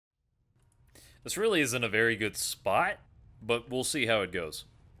This really isn't a very good spot, but we'll see how it goes.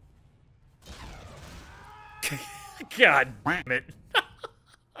 God damn it.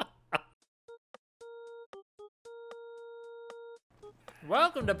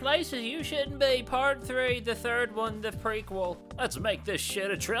 Welcome to Places You Shouldn't Be, Part 3, the third one, the prequel. Let's make this shit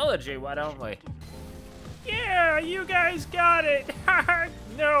a trilogy, why don't we? Yeah, you guys got it!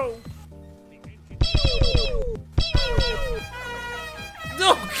 No!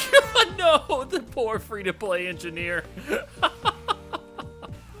 Oh god, no! The poor free-to-play engineer.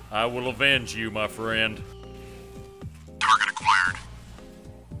 I will avenge you, my friend. Target acquired.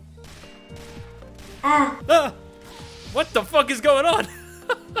 Ah! What the fuck is going on?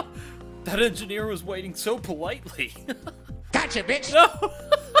 That engineer was waiting so politely. Gotcha, bitch! No!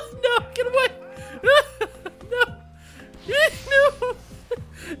 No, get away! No! No! No!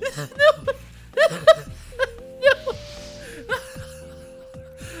 No!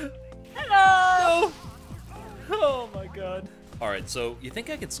 Hello! No! Oh my god. Alright, so you think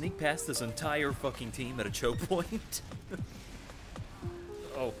I could sneak past this entire fucking team at a choke point?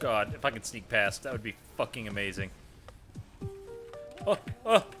 Oh god, if I could sneak past, that would be fucking amazing. Oh,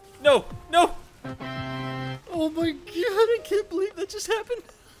 no, no! Oh my god, I can't believe that just happened.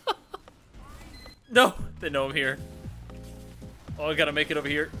 No, they know I'm here. Oh, I gotta make it over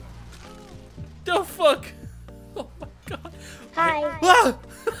here. No, fuck! Oh my god. Hi. Ah!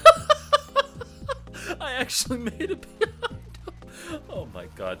 I actually made it behind him. Oh my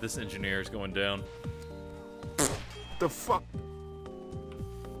god, this engineer is going down. The fuck?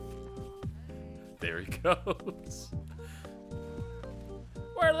 There he goes.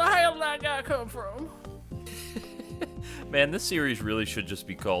 Where the hell did that guy come from? Man, this series really should just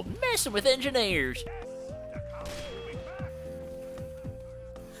be called Messing with engineers.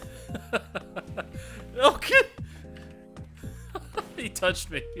 Okay. He touched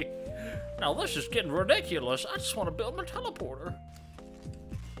me. Now this is getting ridiculous. I just want to build my teleporter.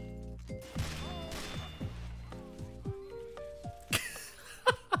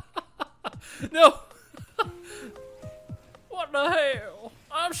 No! What the hell?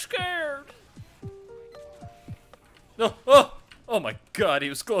 I'm scared. No! Oh! Oh my god, he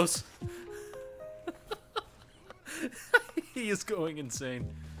was close. He is going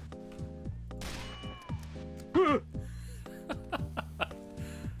insane.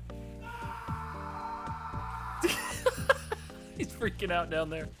 He's freaking out down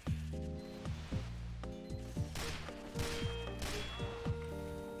there.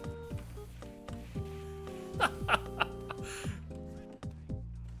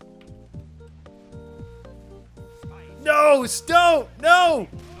 No! Don't! No!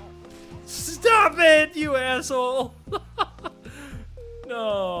 Stop it, you asshole!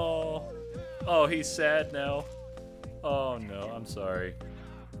 No. Oh, he's sad now. Oh no, I'm sorry.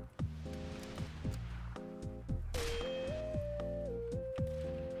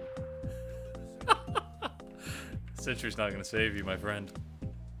 Sentry's not gonna save you, my friend.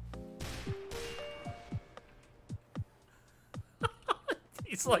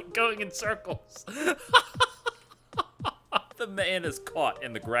 He's like going in circles. The man is caught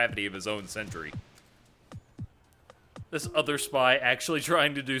in the gravity of his own sentry. This other spy actually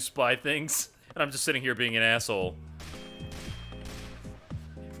trying to do spy things, and I'm just sitting here being an asshole.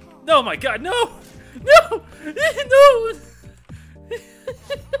 No, my god, no! No! No!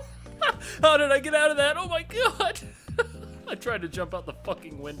 How did I get out of that? Oh my god! I tried to jump out the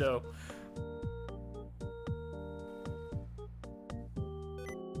fucking window.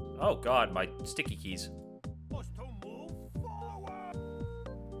 Oh god, my sticky keys.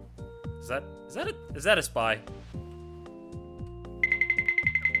 Is that a spy?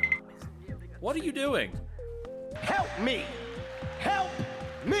 What are you doing? Help me! Help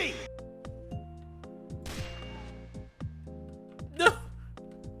me! No!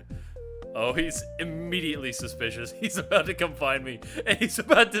 Oh, he's immediately suspicious. He's about to come find me, and he's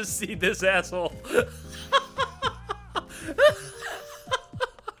about to see this asshole.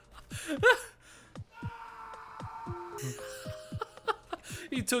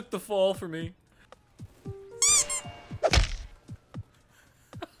 He took the fall for me.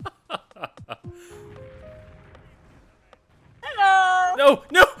 Hello! No,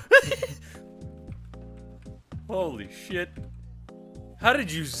 no! Holy shit. How did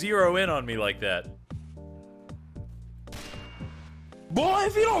you zero in on me like that? Boy,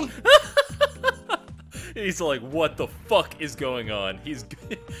 if you don't... He's like, what the fuck is going on? He's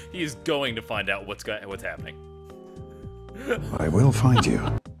going to find out what's happening. I will find you.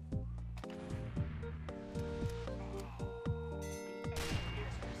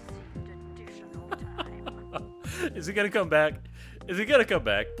 Is he gonna come back? Is he gonna come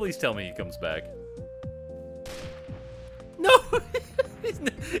back? Please tell me he comes back. No!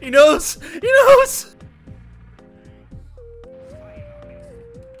 He knows! He knows!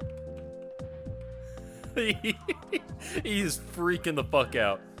 He's freaking the fuck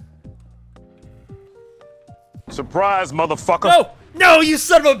out. Surprise, motherfucker. No! No, you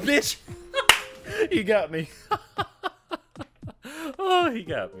son of a bitch! He got me. Oh, he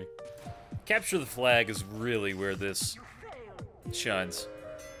got me. Capture the flag is really where this shines.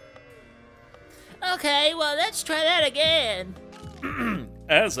 Okay, well, let's try that again.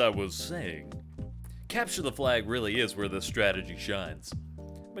 As I was saying, capture the flag really is where this strategy shines.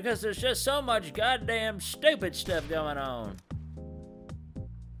 Because there's just so much goddamn stupid stuff going on.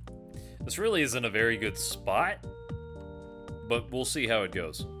 This really isn't a very good spot, but we'll see how it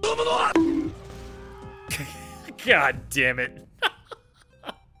goes. God damn it.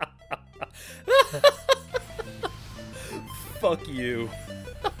 Fuck you.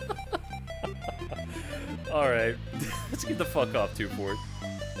 Alright, let's get the fuck off, 2-4.